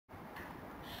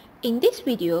In this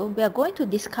video, we are going to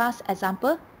discuss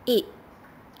example 8.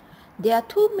 There are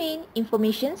two main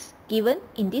informations given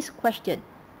in this question.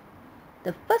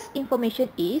 The first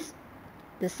information is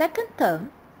the second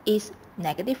term is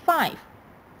 -5.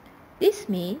 This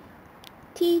means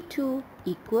T2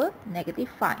 equal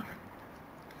 -5.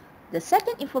 The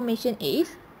second information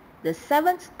is the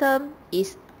seventh term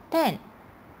is 10.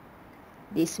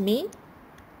 This means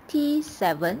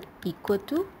T7 equal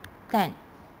to 10.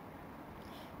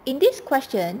 In this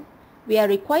question, we are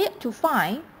required to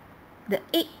find the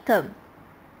 8th term.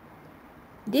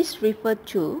 This refers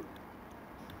to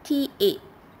T8.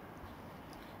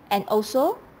 And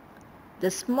also, the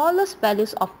smallest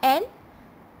values of n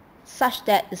such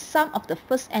that the sum of the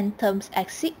first n terms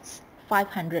exceeds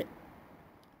 500.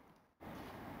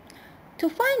 To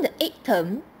find the 8th term,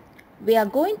 we are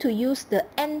going to use the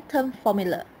n-term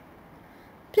formula.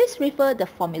 Please refer the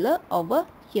formula over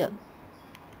here.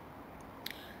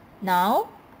 Now,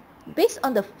 based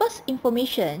on the first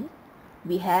information,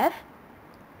 we have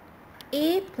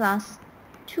a plus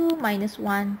 2 minus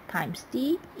 1 times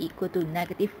d equal to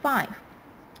 -5.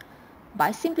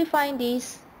 By simplifying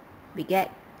this, we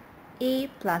get a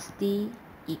plus d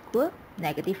equal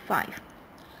 -5.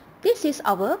 This is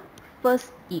our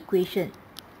first equation.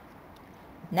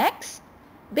 Next,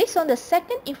 based on the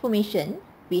second information,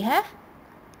 we have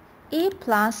a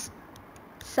plus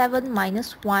 7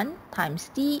 minus 1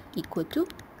 times d equal to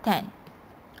 10.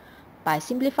 By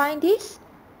simplifying this,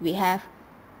 we have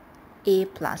a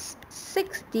plus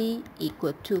 6d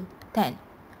equal to 10.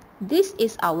 This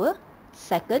is our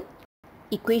second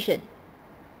equation.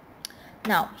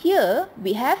 Now, here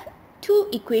we have two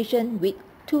equations with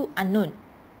two unknowns.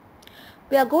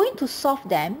 We are going to solve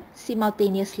them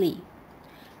simultaneously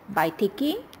by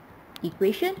taking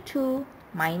equation 2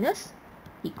 minus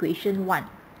equation 1.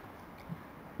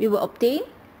 We will obtain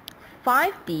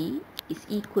 5d is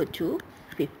equal to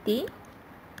 15.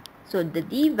 So the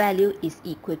d value is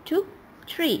equal to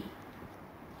 3.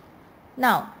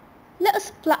 Now, let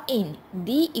us plug in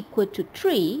d equal to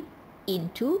 3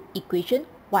 into equation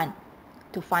 1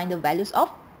 to find the values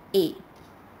of a.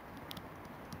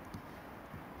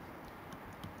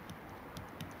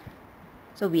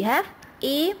 So we have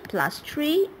a plus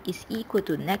 3 is equal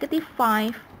to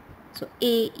 -5. So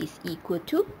a is equal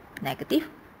to -8.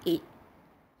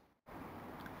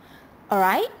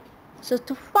 Alright, so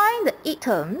to find the 8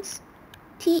 terms,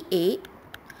 T8,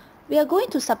 we are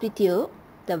going to substitute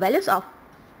the values of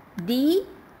D,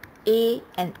 A,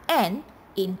 and N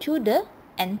into the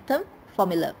n-term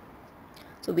formula.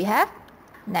 So we have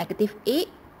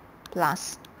 -8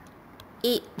 plus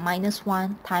 8 minus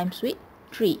 1 times with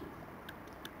 3.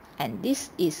 And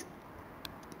this is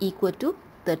equal to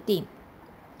 13.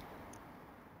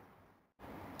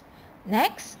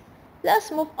 Next,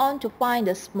 let's move on to find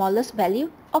the smallest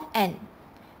value of n.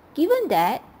 Given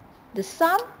that the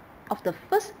sum of the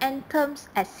first n terms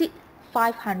exceeds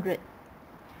 500,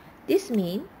 this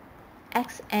means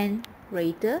xn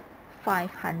greater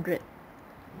 500.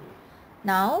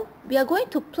 Now, we are going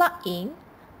to plug in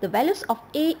the values of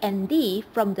a and d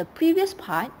from the previous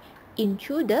part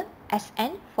into the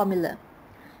Sn formula.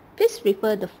 Please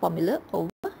refer the formula over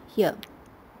here.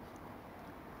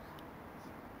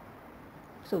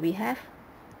 So we have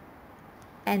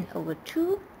n over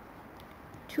 2,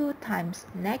 2 times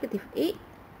 -8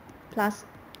 plus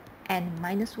n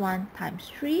minus 1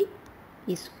 times 3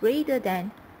 is greater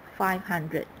than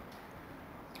 500.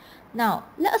 Now,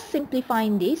 let us simplify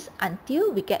this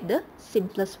until we get the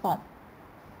simplest form.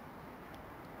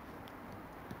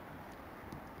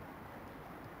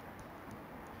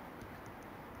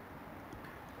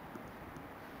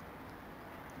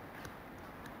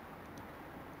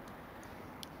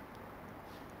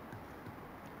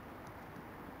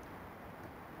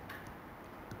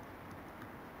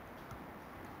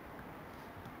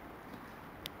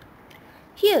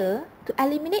 Here, to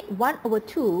eliminate 1 over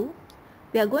 2,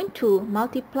 we are going to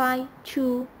multiply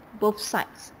 2 both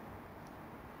sides.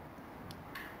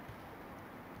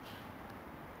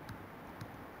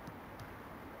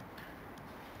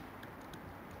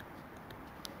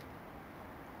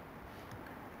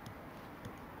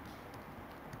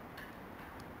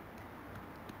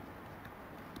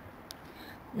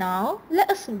 Now,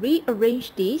 let us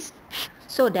rearrange this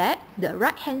so that the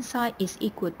right-hand side is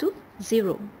equal to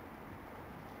 0.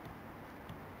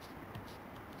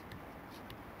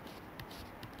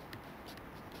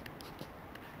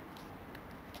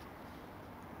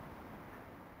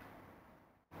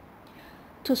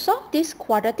 To solve these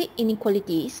quadratic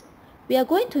inequalities, we are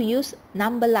going to use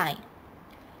number line.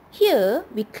 Here,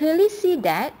 we clearly see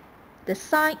that the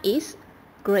sign is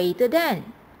greater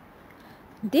than.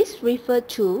 This refers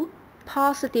to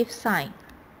positive sign.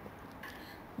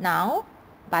 Now,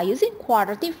 by using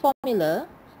quadratic formula,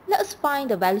 let us find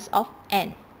the values of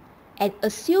n and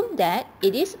assume that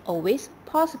it is always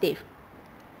positive.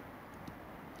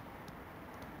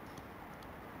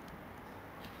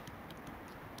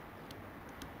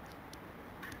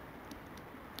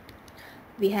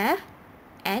 We have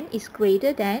n is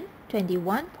greater than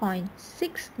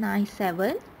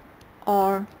 21.697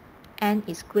 or n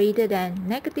is greater than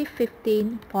negative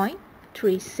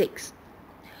 15.36.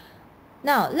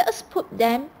 Now, let us put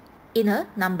them in a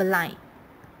number line.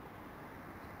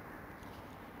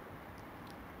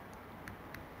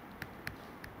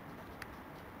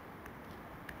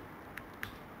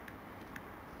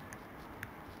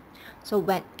 So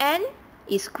when n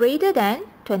is greater than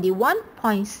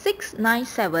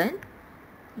 21.697,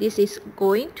 this is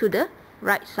going to the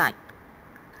right side.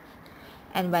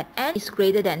 And when n is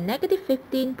greater than negative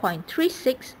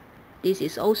 15.36, this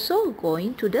is also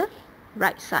going to the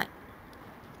right side.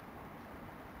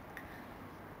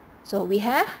 So we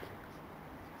have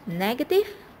negative,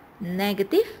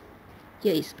 negative,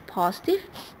 here is positive,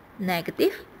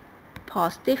 negative,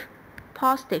 positive,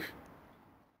 positive.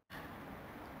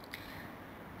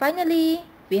 Finally,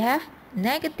 we have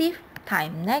negative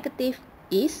times negative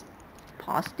is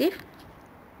positive.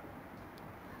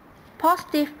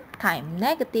 Positive times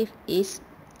negative is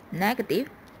negative.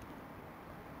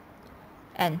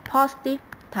 And positive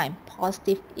times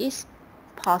positive is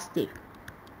positive.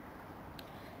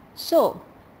 So,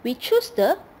 we choose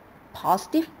the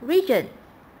positive region.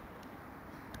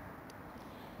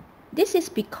 This is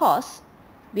because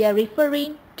we are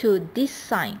referring to this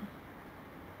sign.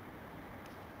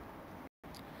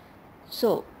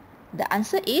 So, the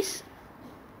answer is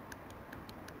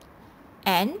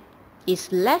n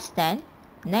is less than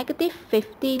negative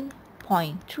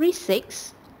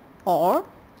 15.36 or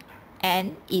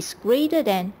n is greater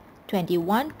than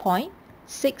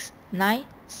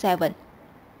 21.697.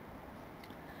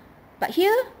 But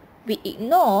here, we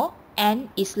ignore n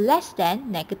is less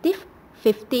than negative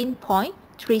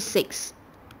 15.36.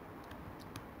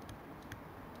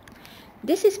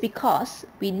 This is because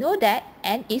we know that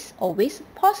n is always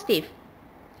positive.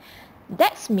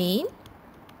 That means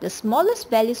the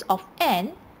smallest values of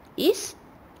n is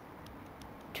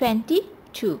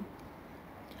 22.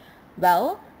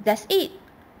 Well, that's it.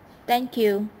 Thank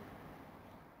you.